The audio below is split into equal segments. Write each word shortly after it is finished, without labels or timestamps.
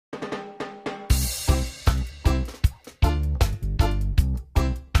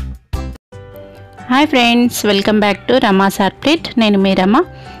Hi friends, welcome back to Rama's plate. నేను మీ రమ.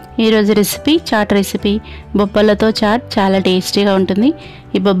 ఈరోజు recipe chat recipe. బొబ్బలతో chat చాలా టేస్టీగా ఉంటుంది.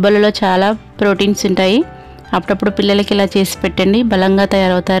 ఈ బొబ్బలలో చాలా ప్రోటీన్స్ ఉంటాయి. అప్పుడప్పుడు పిల్లలకి ఇలా చేసి పెట్టండి, బలంగా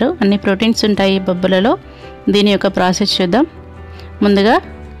తయారవుతారు. అన్ని ప్రోటీన్స్ ఉంటాయి ఈ బొబ్బలలో. దీని యొక్క ప్రాసెస్ చూద్దాం. ముందుగా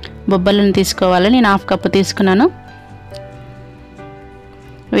బొబ్బలను తీసుకోవాలి. నేను 1/2 కప్పు తీసుకున్నాను.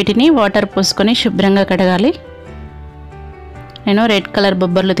 వీటిని వాటర్ పోసుకొని శుభ్రంగా కడగాలి. నేను రెడ్ కలర్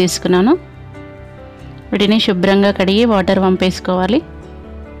బొబ్బర్లు తీసుకున్నాను. వీటిని శుభ్రంగా కడిగి వాటర్ వంపేసుకోవాలి.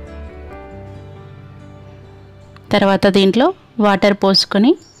 తర్వాత దీంట్లో వాటర్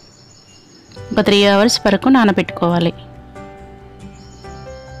పోసుకొని ఒక 3 అవర్స్ వరకు నానబెట్టుకోవాలి.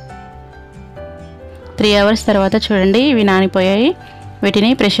 3 అవర్స్ తర్వాత చూడండి, ఇవి నానిపోయాయి.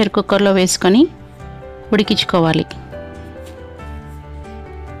 వీటిని ప్రెషర్ కుక్కర్లో వేసుకొని ఉడికించుకోవాలి.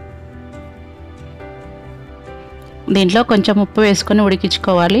 దీంట్లో కొంచెం ఉప్పు వేసుకొని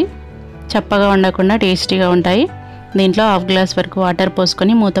ఉడికించుకోవాలి. చప్పగా ఉండకుండా టేస్టీగా ఉంటాయి. దీంట్లో 1/2 గ్లాస్ వరకు వాటర్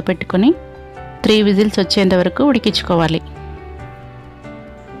పోసుకొని మూత పెట్టుకొని 3 విజిల్స్ వచ్చేంత వరకు ఉడికించుకోవాలి.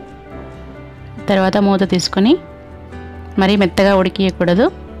 తర్వాత మూత తీసుకొని మరీ మెత్తగా ఉడికియకూడదు.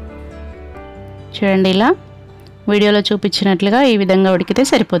 చూడండి, ఇలా వీడియోలో చూపించినట్లుగా ఈ విధంగా ఉడికితే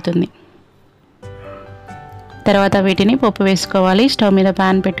సరిపోతుంది. తర్వాత వీటిని పోపు వేసుకోవాలి. స్టవ్ మీద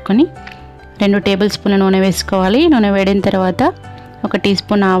ప్యాన్ పెట్టుకొని 2 టేబుల్ స్పూన్ల నూనె వేసుకోవాలి. నూనె వేడిన తర్వాత 1 టీ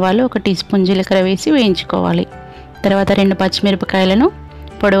స్పూన్ ఆవాలు, 1 టీ స్పూన్ జీలకర్ర వేసి వేయించుకోవాలి. తర్వాత 2 పచ్చిమిరపకాయలను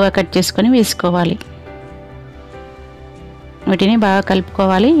పొడవుగా కట్ చేసుకొని వేసుకోవాలి. వీటిని బాగా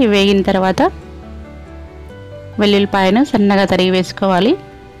కలుపుకోవాలి. ఇవి వేగిన తర్వాత వెల్లుల్లిపాయను సన్నగా తరిగి వేసుకోవాలి.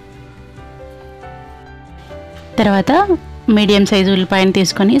 తర్వాత మీడియం సైజు ఉల్లిపాయను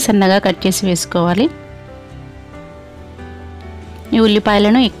తీసుకొని సన్నగా కట్ చేసి వేసుకోవాలి. ఈ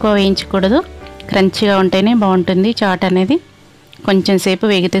ఉల్లిపాయలను ఎక్కువ వేయించకూడదు, క్రంచిగా ఉంటేనే బాగుంటుంది చాట్ అనేది. కొంచెం సేపు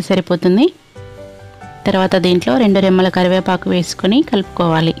వేగితే సరిపోతుంది. తర్వాత దీంట్లో 2 రెమ్మల కరివేపాకు వేసుకొని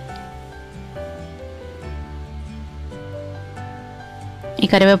కలుపుకోవాలి. ఈ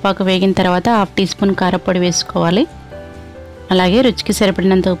కరివేపాకు వేగిన తర్వాత 1/2 టీ స్పూన్ కారపొడి వేసుకోవాలి. అలాగే రుచికి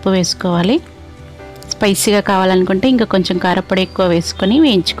సరిపడినంత ఉప్పు వేసుకోవాలి. స్పైసీగా కావాలనుకుంటే ఇంకా కొంచెం కారపొడి ఎక్కువ వేసుకొని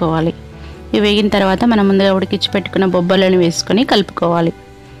వేయించుకోవాలి. ఇవి వేగిన తర్వాత మనం ముందుగా ఉడికించి పెట్టుకున్న బొబ్బలను వేసుకొని కలుపుకోవాలి.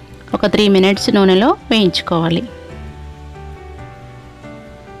 ఒక 3 మినిట్స్ నూనెలో వేయించుకోవాలి.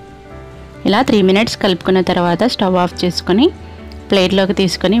 ఇలా 3 మినిట్స్ కలుపుకున్న తర్వాత స్టవ్ ఆఫ్ చేసుకొని ప్లేట్లోకి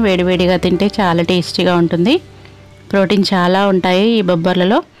తీసుకొని వేడివేడిగా తింటే చాలా టేస్టీగా ఉంటుంది. ప్రోటీన్ చాలా ఉంటాయి ఈ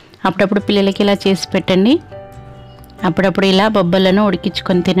బొబ్బర్లలో. అప్పుడప్పుడు పిల్లలకి ఇలా చేసి పెట్టండి. అప్పుడప్పుడు ఇలా బొబ్బర్లను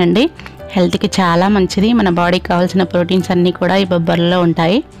ఉడికించుకొని తినండి. హెల్త్కి చాలా మంచిది. మన బాడీకి కావాల్సిన ప్రోటీన్స్ అన్నీ కూడా ఈ బొబ్బర్లలో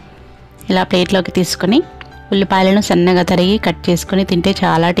ఉంటాయి. ఇలా ప్లేట్లోకి తీసుకొని ఉల్లిపాయలను సన్నగా తరిగి కట్ చేసుకొని తింటే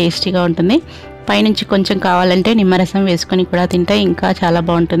చాలా టేస్టీగా ఉంటుంది. పైనుంచి కొంచెం కావాలంటే నిమ్మరసం వేసుకొని కూడా తింటే ఇంకా చాలా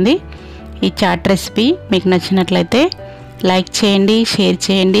బాగుంటుంది. ఈ చాట్ రెసిపీ మీకు నచ్చినట్లయితే లైక్ చేయండి, షేర్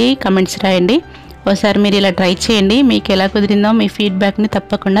చేయండి, కమెంట్స్ రాయండి. ఒకసారి మీరు ఇలా ట్రై చేయండి. మీకు ఎలా కుదిరిందో మీ ఫీడ్బ్యాక్ని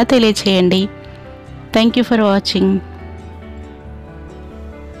తప్పకుండా తెలియచేయండి. Thank you for watching.